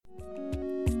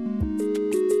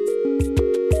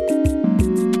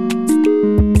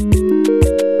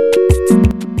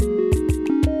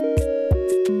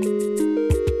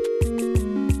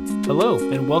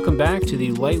welcome back to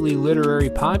the Lightly Literary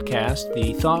Podcast,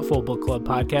 the thoughtful book club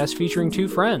podcast featuring two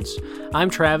friends. I'm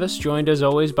Travis, joined as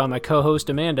always by my co-host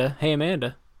Amanda. Hey,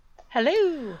 Amanda.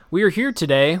 Hello. We are here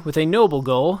today with a noble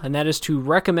goal, and that is to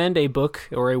recommend a book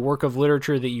or a work of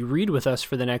literature that you read with us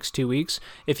for the next 2 weeks.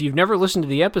 If you've never listened to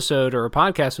the episode or a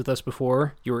podcast with us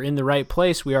before, you're in the right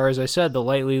place. We are, as I said, the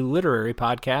Lightly Literary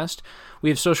Podcast. We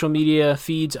have social media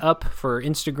feeds up for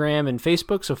Instagram and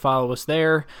Facebook, so follow us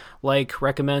there. Like,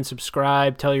 recommend,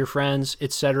 subscribe, tell your friends,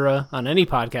 etc. on any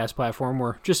podcast platform.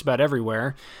 We're just about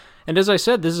everywhere. And as I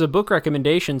said, this is a book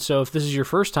recommendation, so if this is your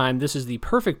first time, this is the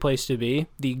perfect place to be.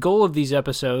 The goal of these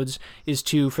episodes is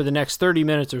to, for the next 30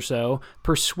 minutes or so,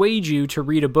 persuade you to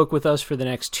read a book with us for the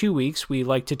next 2 weeks. We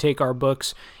like to take our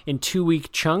books in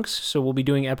 2-week chunks, so we'll be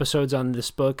doing episodes on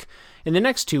this book in the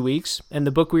next 2 weeks. And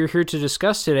the book we are here to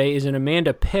discuss today is an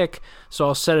Amanda pick, so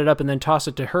I'll set it up and then toss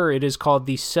it to her. It is called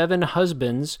The 7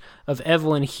 Husbands of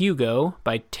Evelyn Hugo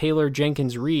by Taylor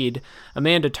Jenkins Reid.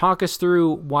 Amanda, talk us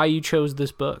through why you chose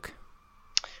this book.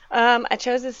 I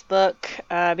chose this book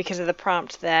because of the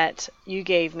prompt that you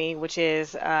gave me, which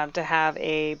is to have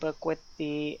a book with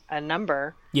a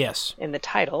number in the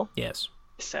title. Yes.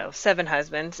 So 7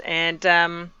 Husbands. And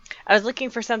I was looking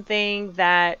for something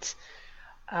that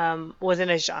was in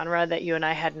a genre that you and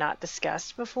I had not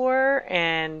discussed before,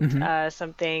 and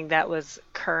something that was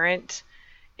current.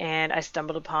 And I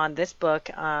stumbled upon this book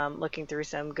looking through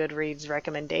some Goodreads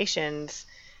recommendations,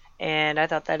 and I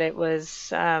thought that it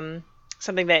was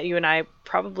something that you and I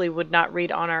probably would not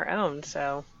read on our own,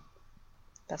 so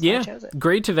that's why I chose it.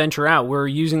 Great to venture out. We're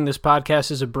using this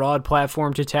podcast as a broad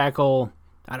platform to tackle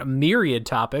myriad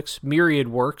topics, myriad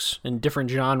works in different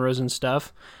genres and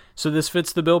stuff, so this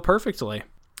fits the bill perfectly.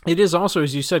 It is also,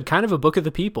 as you said, kind of a book of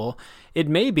the people. It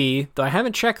may be, though I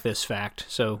haven't checked this fact,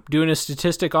 so doing a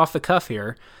statistic off the cuff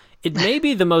here, it may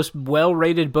be the most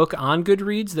well-rated book on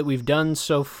Goodreads that we've done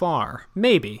so far.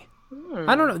 Maybe.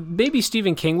 I don't know. Maybe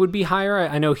Stephen King would be higher.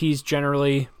 I know he's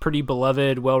generally pretty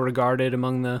beloved, well-regarded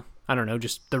among the,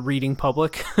 just the reading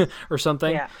public or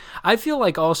something. Yeah. I feel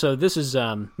like also, this is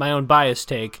my own biased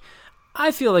take,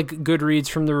 I feel like Goodreads,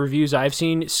 from the reviews I've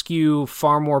seen, skew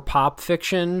far more pop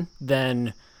fiction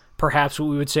than perhaps what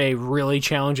we would say really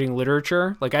challenging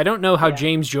literature. Like, I don't know how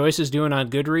James Joyce is doing on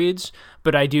Goodreads,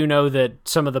 but I do know that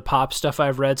some of the pop stuff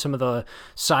I've read, some of the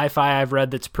sci-fi I've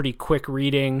read that's pretty quick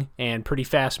reading and pretty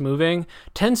fast moving,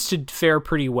 tends to fare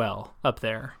pretty well up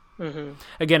there. Mm-hmm.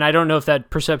 Again, I don't know if that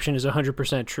perception is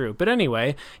 100% true. But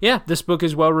anyway, this book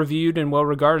is well reviewed and well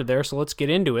regarded there, so let's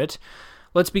get into it.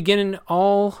 Let's begin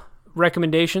all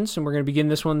recommendations, and we're going to begin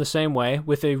this one the same way,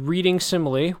 with a reading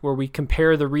simile where we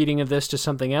compare the reading of this to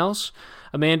something else.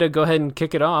 Amanda, go ahead and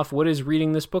kick it off. What is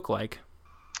reading this book like?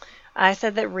 I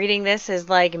said that reading this is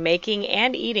like making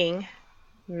and eating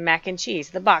mac and cheese,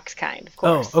 the box kind, of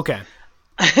course. Oh, okay.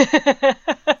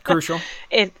 Crucial.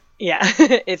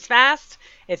 It's fast,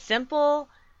 it's simple,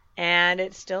 and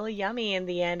it's still yummy in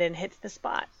the end and hits the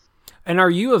spot. And are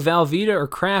you a Velveeta or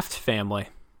Kraft family?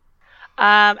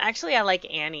 Actually, I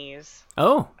like Annie's.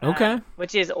 Oh, okay.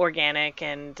 Which is organic,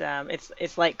 and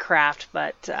it's like Kraft,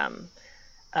 but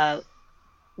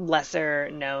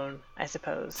lesser known, I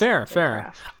suppose. Fair.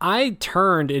 Kraft. I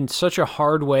turned in such a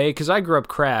hard way, because I grew up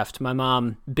Kraft. My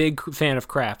mom, big fan of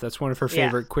Kraft. That's one of her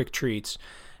favorite quick treats.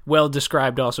 Well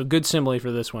described also. Good simile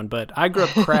for this one. But I grew up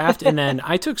Kraft, and then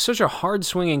I took such a hard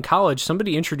swing in college.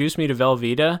 Somebody introduced me to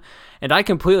Velveeta, and I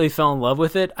completely fell in love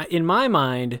with it. In my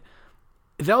mind,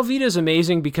 Velveeta is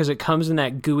amazing because it comes in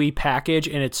that gooey package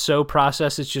and it's so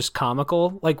processed it's just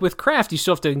comical. Like with Kraft, you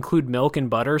still have to include milk and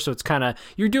butter, so it's kind of,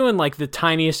 you're doing like the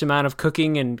tiniest amount of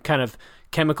cooking and kind of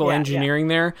chemical engineering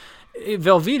there.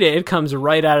 Velveeta, it comes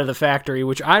right out of the factory,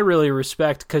 which I really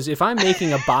respect, because if I'm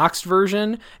making a boxed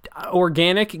version,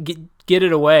 organic, get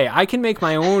it away. I can make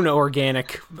my own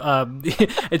organic. I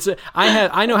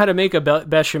know how to make a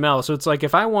bechamel, so it's like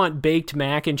if I want baked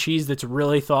mac and cheese that's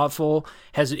really thoughtful,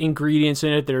 has ingredients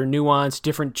in it that are nuanced,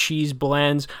 different cheese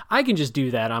blends, I can just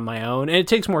do that on my own, and it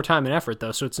takes more time and effort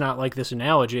though, so it's not like this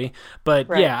analogy. But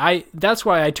that's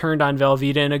why I turned on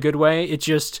Velveeta in a good way. It's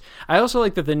just, I also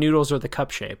like that the noodles are the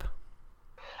cup shape.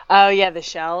 Oh yeah, the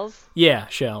shells. Yeah,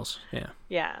 shells. Yeah.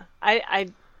 Yeah,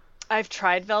 I've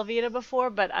tried Velveeta before,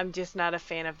 but I'm just not a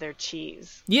fan of their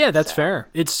cheese. Yeah, that's fair.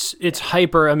 It's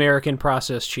hyper American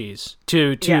processed cheese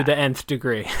to the nth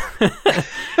degree.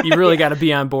 You really got to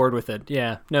be on board with it.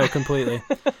 Yeah, no, completely.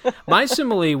 My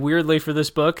simile, weirdly, for this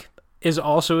book is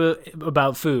also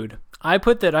about food. I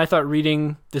put that I thought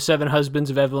reading The 7 Husbands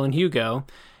of Evelyn Hugo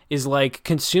is like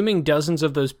consuming dozens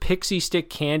of those pixie stick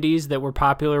candies that were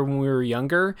popular when we were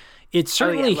younger. It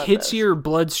certainly hits your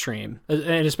bloodstream,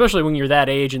 and especially when you're that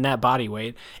age and that body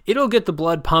weight, it'll get the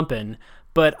blood pumping.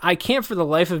 But I can't for the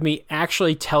life of me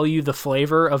actually tell you the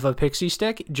flavor of a pixie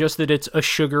stick, just that it's a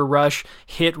sugar rush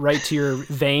hit right to your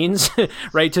veins,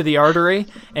 right to the artery,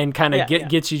 and kind of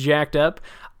gets you jacked up.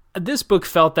 This book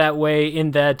felt that way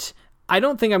in that I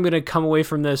don't think I'm going to come away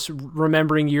from this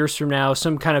remembering years from now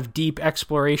some kind of deep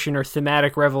exploration or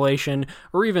thematic revelation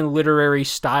or even literary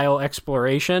style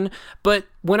exploration. But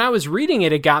when I was reading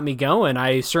it, it got me going.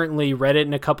 I certainly read it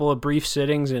in a couple of brief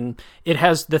sittings, and it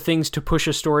has the things to push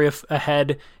a story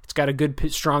ahead. It's got a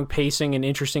good, strong pacing and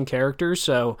interesting characters.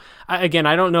 So, I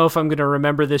don't know if I'm going to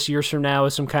remember this years from now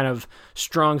as some kind of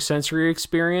strong sensory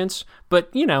experience. But,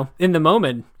 in the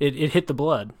moment, it hit the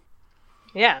blood.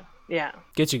 Yeah.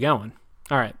 Gets you going.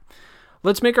 All right.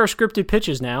 Let's make our scripted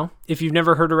pitches now. If you've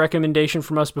never heard a recommendation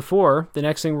from us before, the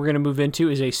next thing we're going to move into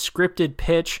is a scripted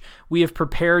pitch. We have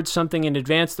prepared something in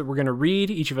advance that we're going to read.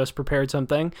 Each of us prepared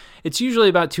something. It's usually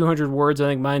about 200 words. I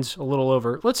think mine's a little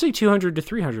over. Let's say 200 to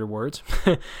 300 words.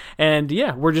 And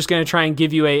we're just going to try and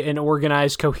give you an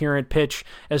organized, coherent pitch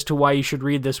as to why you should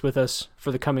read this with us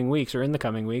for the coming weeks or in the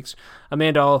coming weeks.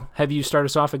 Amanda, I'll have you start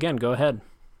us off again. Go ahead.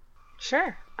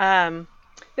 Sure.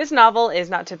 This novel is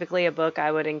not typically a book I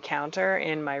would encounter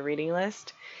in my reading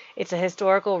list. It's a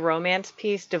historical romance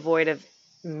piece devoid of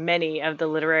many of the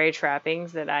literary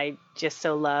trappings that I just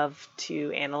so love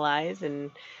to analyze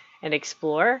and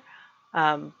explore.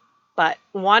 But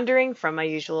wandering from my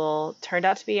usual turned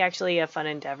out to be actually a fun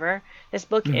endeavor. This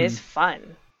book is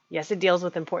fun. Yes, it deals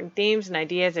with important themes and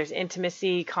ideas. There's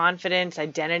intimacy, confidence,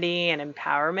 identity, and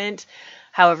empowerment.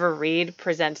 However, Reid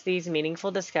presents these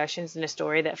meaningful discussions in a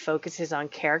story that focuses on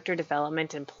character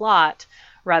development and plot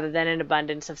rather than an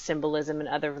abundance of symbolism and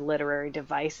other literary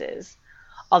devices.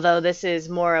 Although this is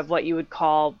more of what you would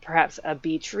call perhaps a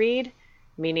beach read,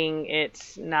 meaning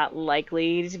it's not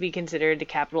likely to be considered a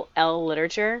capital L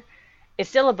literature, it's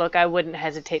still a book I wouldn't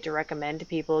hesitate to recommend to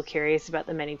people curious about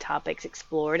the many topics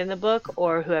explored in the book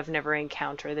or who have never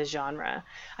encountered the genre.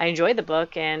 I enjoyed the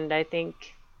book, and I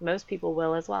think most people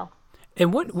will as well.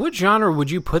 And what genre would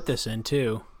you put this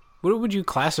into? What would you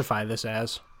classify this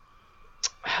as?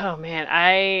 Oh man,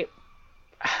 I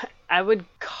would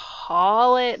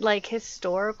call it like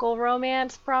historical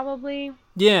romance, probably.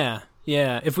 Yeah.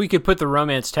 If we could put the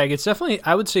romance tag, it's definitely,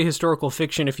 I would say, historical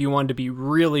fiction if you wanted to be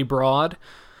really broad.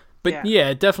 But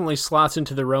it definitely slots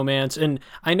into the romance. And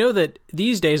I know that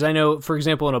these days, for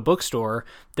example, in a bookstore,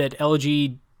 that I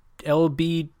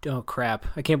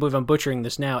can't believe I'm butchering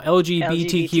this now.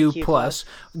 LGBTQ plus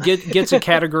gets a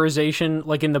categorization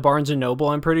like in the Barnes & Noble,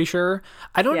 I'm pretty sure.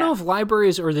 I don't know if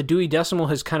libraries or the Dewey Decimal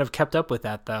has kind of kept up with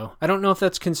that, though. I don't know if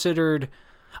that's considered...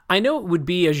 I know it would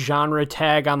be a genre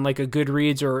tag on like a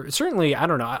Goodreads, or certainly, I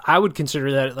don't know. I would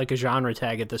consider that like a genre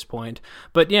tag at this point.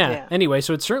 But anyway,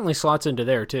 so it certainly slots into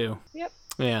there, too. Yep.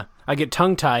 Yeah. I get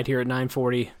tongue-tied here at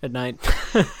 9:40 at night.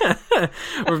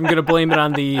 Or I'm going to blame it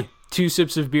on the 2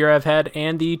 sips of beer I've had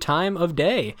and the time of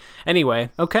day. Anyway,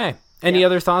 okay. Any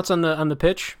other thoughts on the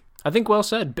pitch? I think well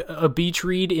said. A beach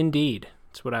read indeed.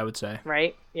 That's what I would say.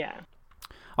 Right? Yeah.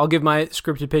 I'll give my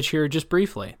scripted pitch here just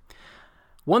briefly.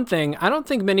 One thing, I don't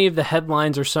think many of the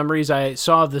headlines or summaries I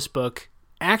saw of this book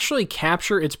actually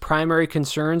capture its primary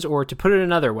concerns, or to put it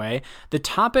another way, the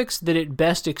topics that it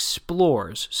best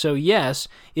explores. So yes,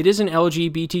 it is an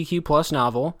LGBTQ plus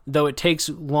novel, though it takes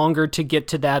longer to get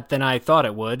to that than I thought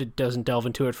it would. It doesn't delve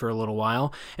into it for a little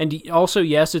while. And also,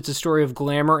 yes, it's a story of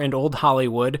glamour and old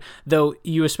Hollywood, though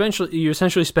you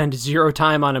essentially spend zero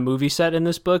time on a movie set in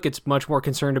this book. It's much more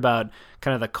concerned about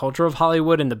kind of the culture of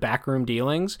Hollywood and the backroom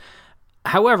dealings.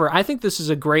 However, I think this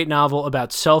is a great novel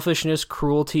about selfishness,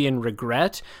 cruelty, and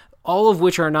regret, all of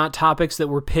which are not topics that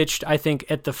were pitched, I think,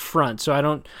 at the front. So I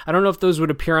don't know if those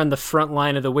would appear on the front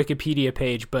line of the Wikipedia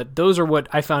page, but those are what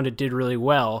I found it did really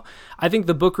well. I think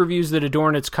the book reviews that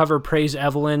adorn its cover praise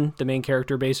Evelyn, the main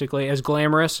character basically, as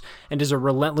glamorous and as a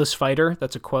relentless fighter.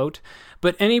 That's a quote.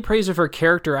 But any praise of her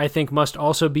character, I think, must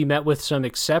also be met with some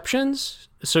exceptions.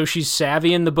 So she's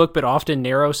savvy in the book, but often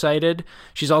narrow-sighted.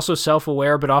 She's also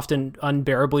self-aware, but often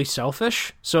unbearably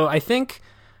selfish. So I think,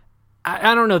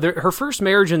 I don't know, her first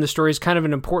marriage in the story is kind of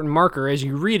an important marker. As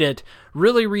you read it,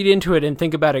 really read into it and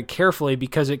think about it carefully,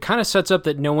 because it kind of sets up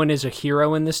that no one is a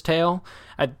hero in this tale.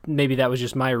 Maybe that was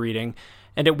just my reading.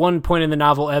 And at one point in the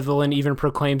novel, Evelyn even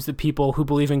proclaims that people who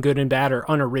believe in good and bad are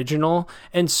unoriginal.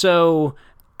 And so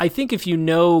I think if you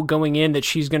know going in that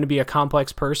she's going to be a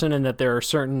complex person and that there are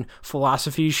certain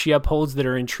philosophies she upholds that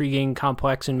are intriguing,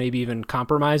 complex, and maybe even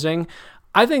compromising,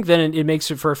 I think then it makes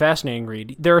it for a fascinating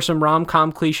read. There are some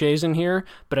rom-com cliches in here,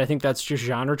 but I think that's just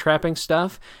genre-trapping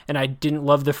stuff. And I didn't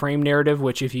love the frame narrative,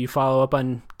 which if you follow up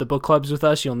on the book clubs with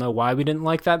us, you'll know why we didn't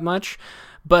like that much.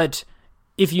 But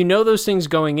if you know those things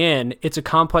going in, it's a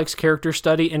complex character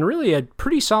study and really a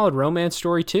pretty solid romance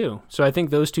story too. So I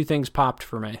think those two things popped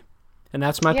for me. And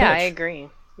that's my pitch. Yeah, I agree.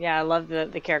 Yeah, I love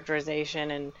the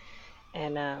characterization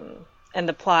and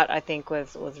the plot I think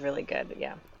was really good.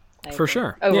 Yeah. For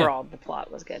sure. Overall, the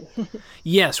plot was good.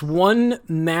 Yes, one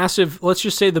massive, let's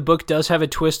just say the book does have a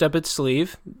twist up its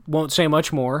sleeve. Won't say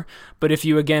much more, but if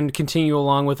you, again, continue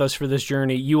along with us for this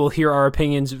journey, you will hear our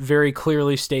opinions very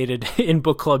clearly stated in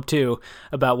Book Club 2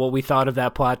 about what we thought of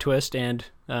that plot twist and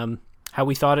how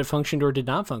we thought it functioned or did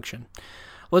not function.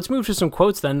 Let's move to some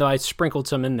quotes then, though I sprinkled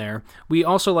some in there. We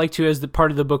also like to, as the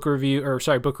part of the book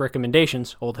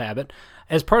recommendations, old habit.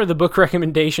 As part of the book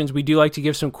recommendations, we do like to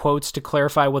give some quotes to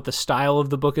clarify what the style of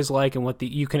the book is like and what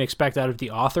you can expect out of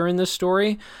the author in this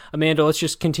story. Amanda, let's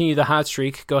just continue the hot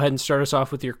streak. Go ahead and start us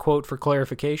off with your quote for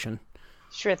clarification.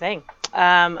 Sure thing.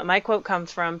 My quote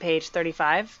comes from page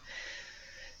 35,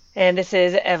 and this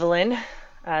is Evelyn,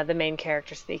 the main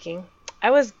character speaking. I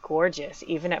was gorgeous,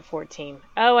 even at 14.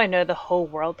 Oh, I know the whole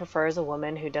world prefers a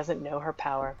woman who doesn't know her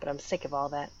power, but I'm sick of all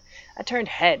that. I turned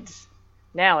heads.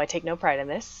 Now I take no pride in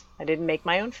this. I didn't make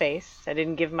my own face. I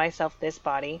didn't give myself this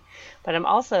body. But I'm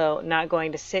also not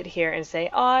going to sit here and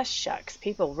say, aw, shucks,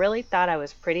 people really thought I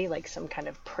was pretty like some kind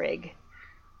of prig.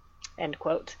 End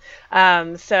quote.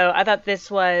 So I thought this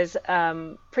was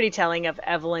pretty telling of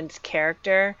Evelyn's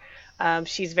character.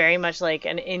 She's very much like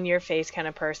an in-your-face kind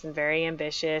of person, very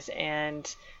ambitious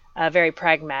and very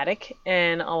pragmatic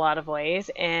in a lot of ways.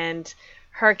 And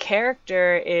her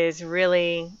character is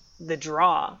really the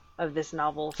draw of this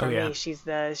novel for me. She's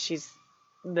the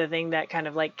thing that kind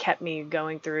of like kept me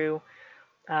going through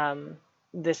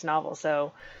this novel.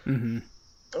 So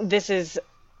this is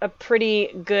a pretty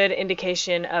good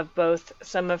indication of both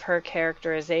some of her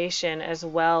characterization as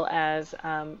well as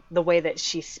the way that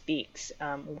she speaks,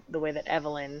 the way that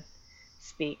Evelyn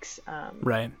speaks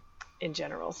right. in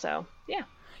general. So, yeah.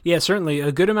 Yeah, certainly.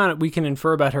 A good amount we can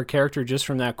infer about her character just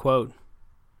from that quote,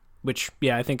 which,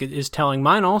 yeah, I think is telling.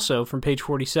 Mine also from page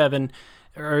 47,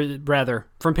 or rather,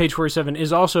 from page 47,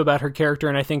 is also about her character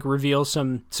and I think reveals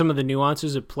some of the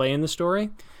nuances at play in the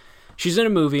story. She's in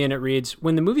a movie and it reads,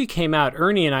 when the movie came out,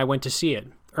 Ernie and I went to see it.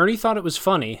 Ernie thought it was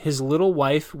funny, his little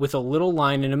wife with a little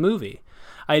line in a movie.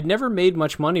 I had never made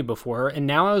much money before, and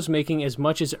now I was making as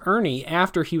much as Ernie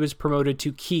after he was promoted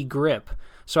to key grip.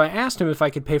 So I asked him if I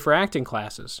could pay for acting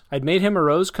classes. I'd made him a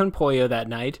rose con pollo that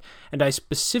night, and I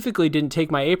specifically didn't take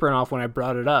my apron off when I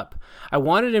brought it up. I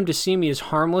wanted him to see me as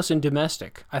harmless and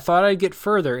domestic. I thought I'd get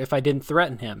further if I didn't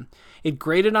threaten him. It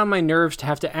grated on my nerves to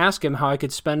have to ask him how I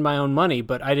could spend my own money,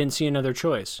 but I didn't see another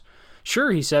choice.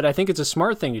 Sure, he said, I think it's a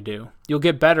smart thing to do. You'll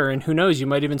get better, and who knows, you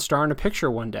might even star in a picture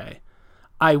one day.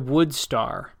 I would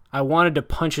star. I wanted to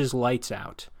punch his lights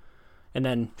out. And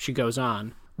then she goes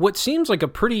on. What seems like a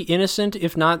pretty innocent,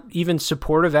 if not even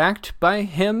supportive act by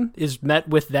him is met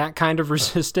with that kind of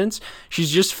resistance.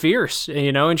 She's just fierce,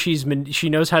 and she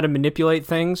knows how to manipulate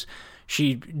things.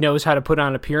 She knows how to put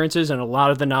on appearances, and a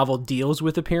lot of the novel deals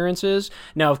with appearances.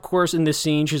 Now, of course, in this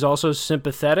scene, she's also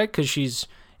sympathetic because she's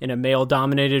in a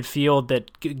male-dominated field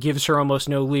that gives her almost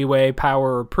no leeway,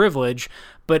 power, or privilege.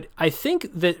 But I think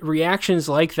that reactions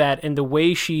like that and the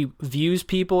way she views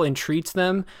people and treats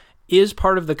them is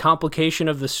part of the complication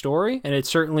of the story, and it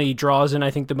certainly draws in, I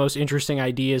think, the most interesting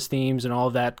ideas, themes, and all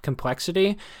of that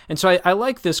complexity. And so I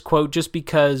like this quote just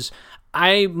because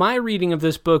my reading of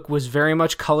this book was very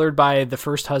much colored by the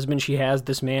first husband she has,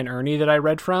 this man Ernie that I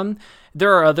read from.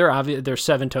 There are there's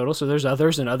 7 total, so there's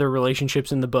others and other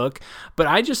relationships in the book, but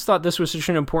I just thought this was such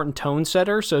an important tone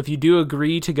setter. So if you do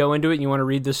agree to go into it and you want to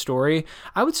read this story,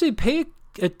 I would say pay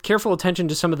careful attention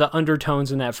to some of the undertones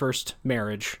in that first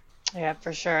marriage. Yeah,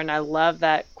 for sure. And I love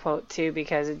that quote too,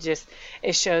 because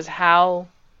it shows how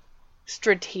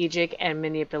strategic and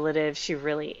manipulative she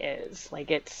really is. Like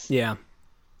yeah,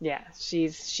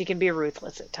 she can be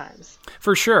ruthless at times.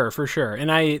 For sure.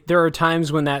 And there are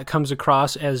times when that comes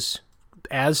across as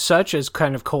such, as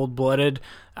kind of cold-blooded.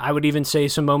 I would even say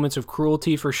some moments of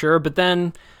cruelty for sure. But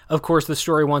then, of course, the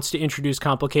story wants to introduce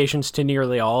complications to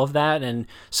nearly all of that. And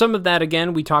some of that,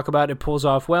 again, we talk about, it pulls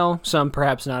off well. Some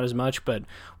perhaps not as much, but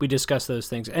we discuss those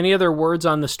things. Any other words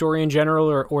on the story in general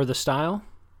or the style?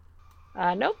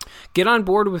 Nope. Get on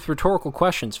board with rhetorical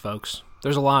questions, folks.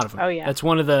 There's a lot of them. Oh, yeah. That's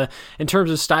one of in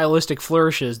terms of stylistic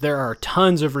flourishes, there are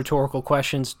tons of rhetorical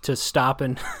questions to stop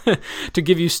and to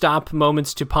give you stop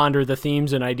moments to ponder the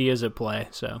themes and ideas at play.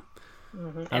 So,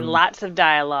 And lots of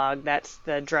dialogue. That's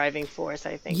the driving force,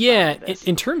 I think. Yeah,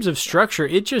 in terms of structure,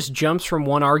 it just jumps from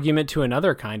one argument to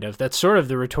another, kind of. That's sort of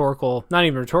the rhetorical, not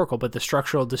even rhetorical, but the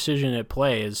structural decision at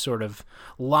play is sort of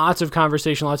lots of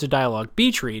conversation, lots of dialogue.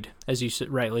 Beach read, as you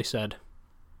rightly said.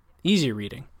 Easy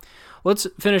reading. Let's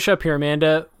finish up here,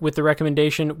 Amanda, with the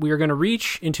recommendation. We are going to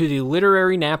reach into the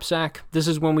literary knapsack. This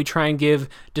is when we try and give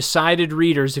decided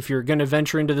readers, if you're going to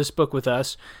venture into this book with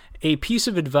us, a piece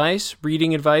of advice,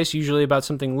 reading advice, usually about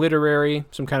something literary,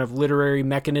 some kind of literary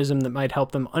mechanism that might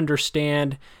help them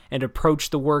understand and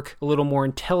approach the work a little more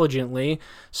intelligently.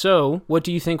 So, what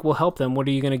do you think will help them? What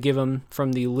are you going to give them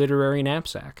from the literary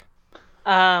knapsack?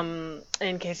 In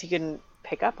case you couldn't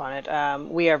pick up on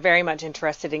it, we are very much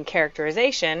interested in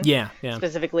characterization. Yeah.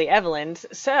 Specifically Evelyn's.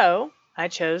 So, I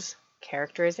chose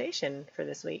characterization for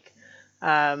this week.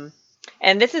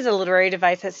 And this is a literary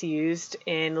device that's used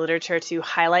in literature to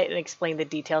highlight and explain the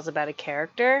details about a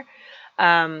character.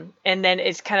 And then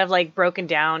it's kind of like broken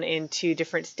down into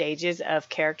different stages of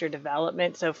character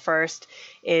development. So first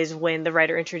is when the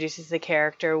writer introduces the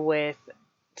character with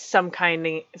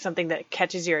something that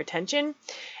catches your attention.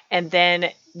 And then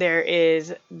there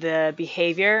is the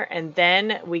behavior, and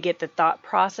then we get the thought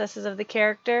processes of the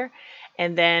character.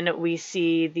 And then we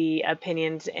see the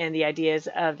opinions and the ideas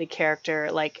of the character,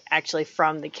 like actually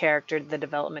from the character, the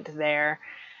development there.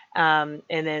 And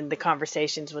then the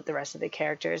conversations with the rest of the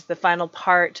characters. The final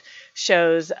part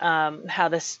shows how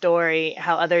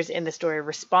others in the story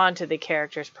respond to the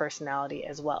character's personality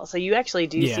as well. So you actually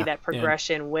do see that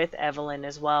progression with Evelyn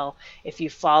as well, if you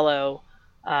follow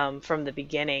from the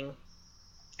beginning.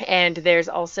 And there's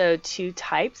also 2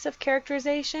 types of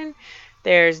characterization.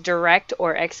 There's direct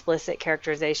or explicit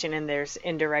characterization, and there's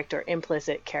indirect or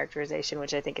implicit characterization,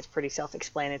 which I think is pretty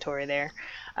self-explanatory there.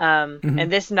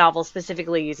 And this novel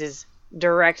specifically uses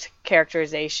direct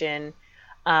characterization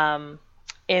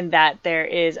in that there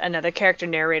is another character,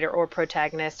 narrator, or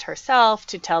protagonist herself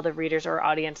to tell the readers or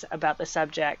audience about the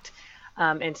subject.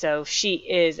 And so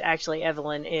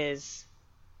Evelyn is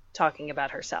talking about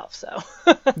herself. So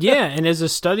yeah, and as a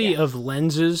study of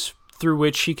lenses through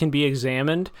which she can be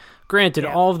examined, granted,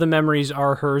 all of the memories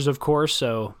are hers, of course,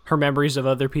 so her memories of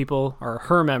other people are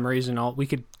her memories, and all we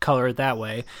could color it that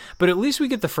way. But at least we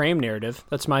get the frame narrative.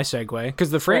 That's my segue, because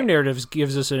the frame narrative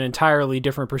gives us an entirely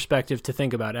different perspective to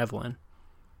think about Evelyn.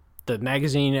 The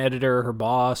magazine editor, her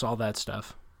boss, all that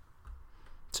stuff.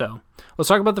 So let's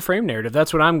talk about the frame narrative.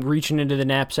 That's what I'm reaching into the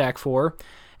knapsack for.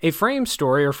 A frame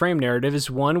story or frame narrative is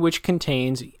one which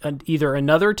contains either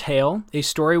another tale, a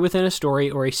story within a story,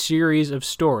 or a series of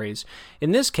stories.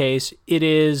 In this case, it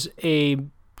is a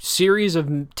series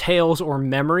of tales or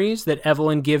memories that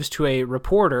Evelyn gives to a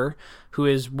reporter who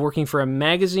is working for a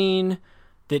magazine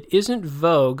that isn't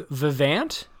Vogue.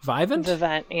 Vivant?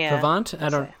 Yeah. Vivant?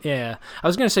 I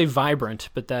was going to say Vibrant,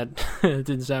 but that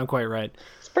didn't sound quite right.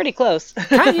 It's pretty close.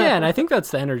 Yeah, and I think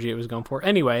that's the energy it was going for.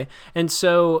 Anyway, and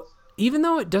so even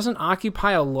though it doesn't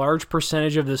occupy a large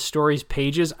percentage of the story's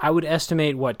pages, I would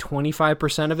estimate,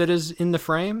 25% of it is in the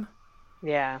frame?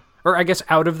 Yeah. Or I guess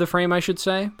out of the frame, I should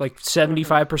say. Like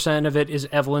 75% of it is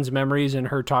Evelyn's memories and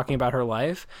her talking about her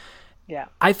life. Yeah.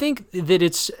 I think that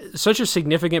it's such a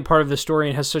significant part of the story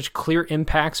and has such clear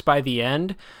impacts by the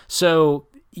end. So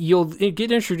you'll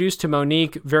get introduced to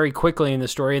Monique very quickly in the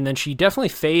story, and then she definitely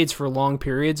fades for long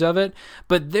periods of it.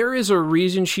 But there is a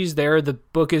reason she's there. The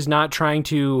book is not trying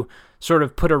to sort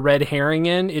of put a red herring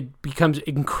in. It becomes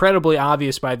incredibly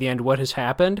obvious by the end what has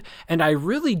happened. And I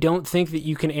really don't think that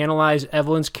you can analyze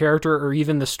Evelyn's character or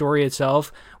even the story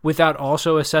itself without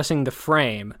also assessing the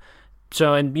frame.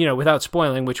 So, and, without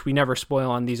spoiling, which we never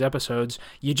spoil on these episodes,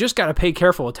 you just got to pay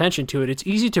careful attention to it. It's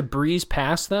easy to breeze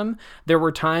past them. There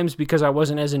were times because I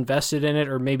wasn't as invested in it,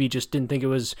 or maybe just didn't think it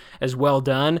was as well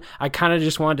done, I kind of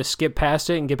just wanted to skip past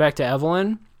it and get back to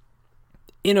Evelyn.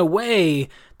 In a way,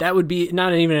 that would be,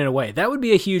 not even in a way, that would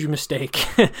be a huge mistake.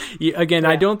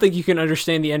 I don't think you can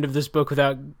understand the end of this book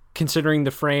without considering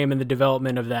the frame and the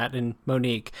development of that in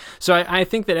Monique. So I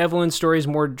think that Evelyn's story is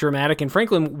more dramatic and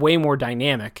frankly way more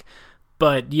dynamic.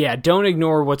 But yeah, don't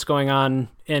ignore what's going on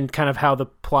and kind of how the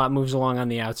plot moves along on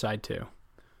the outside too.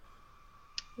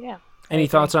 Yeah. Any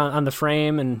thoughts on the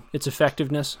frame and its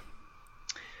effectiveness?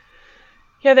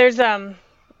 Yeah, there's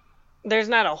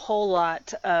not a whole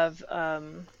lot of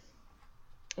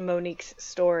Monique's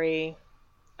story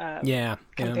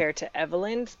compared to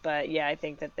Evelyn's, but yeah, I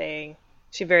think that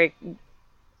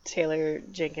Taylor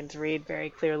Jenkins Reid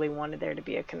very clearly wanted there to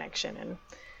be a connection, and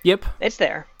yep, it's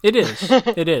there. It is.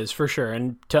 It is, for sure.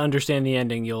 And to understand the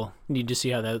ending, you'll need to see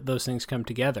how those things come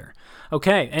together.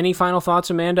 Okay, any final thoughts,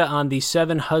 Amanda, on The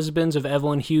 7 Husbands of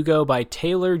Evelyn Hugo by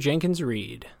Taylor Jenkins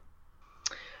Reid?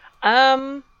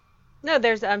 No,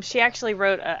 there's she actually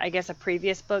wrote I guess a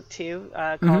previous book too,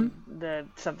 called the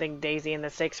something Daisy and the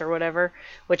Six or whatever,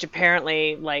 which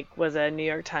apparently like was a New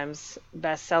York Times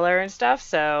bestseller and stuff.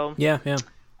 So Yeah.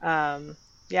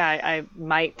 yeah, I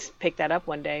might pick that up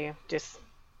one day, just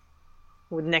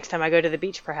next time I go to the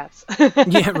beach, perhaps.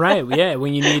 Yeah, right. Yeah,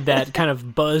 when you need that kind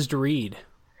of buzzed read.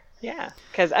 Yeah,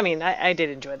 because I mean, I did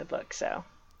enjoy the book, so.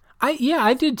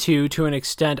 I did too, to an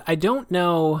extent. I don't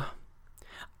know.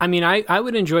 I mean, I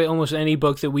would enjoy almost any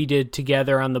book that we did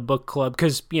together on the book club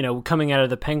because, you know, coming out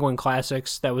of the Penguin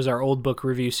Classics, that was our old book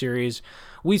review series,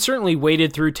 we certainly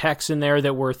waded through texts in there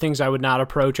that were things I would not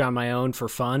approach on my own for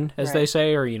fun, as they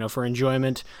say, or, you know, for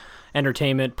enjoyment,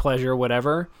 entertainment, pleasure,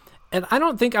 whatever. And I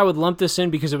don't think I would lump this in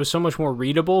because it was so much more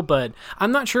readable, but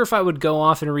I'm not sure if I would go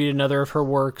off and read another of her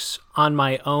works on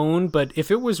my own, but if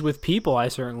it was with people, I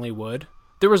certainly would.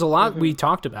 There was a lot we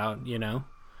talked about, you know.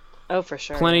 Oh, for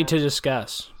sure. Plenty to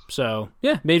discuss. So,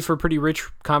 yeah, made for a pretty rich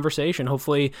conversation.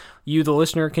 Hopefully you, the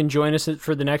listener, can join us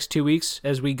for the next 2 weeks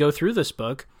as we go through this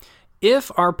book.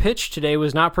 If our pitch today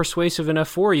was not persuasive enough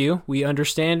for you, we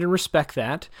understand and respect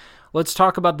that. Let's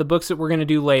talk about the books that we're going to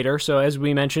do later. So as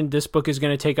we mentioned, this book is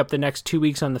going to take up the next 2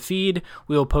 weeks on the feed.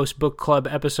 We will post book club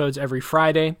episodes every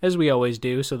Friday, as we always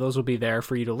do, so those will be there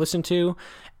for you to listen to.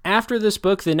 After this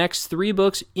book, the next 3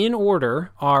 books in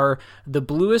order are The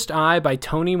Bluest Eye by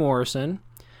Toni Morrison,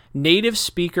 Native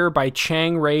Speaker by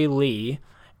Chang Ray Lee,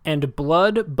 and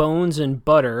Blood, Bones, and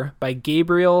Butter by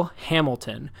Gabriel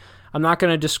Hamilton. I'm not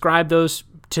going to describe those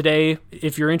today.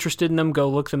 If you're interested in them, go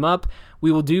look them up.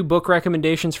 We will do book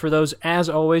recommendations for those as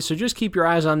always, so just keep your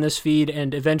eyes on this feed,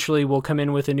 and eventually we'll come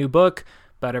in with a new book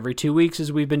about every 2 weeks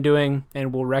as we've been doing,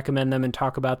 and we'll recommend them and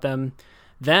talk about them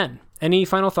then. Any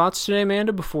final thoughts today,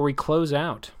 Amanda, before we close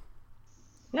out?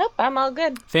 Nope, I'm all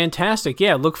good. Fantastic.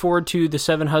 Yeah, look forward to The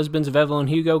Seven Husbands of Evelyn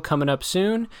Hugo coming up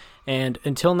soon, and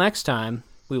until next time,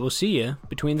 we will see you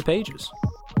between the pages.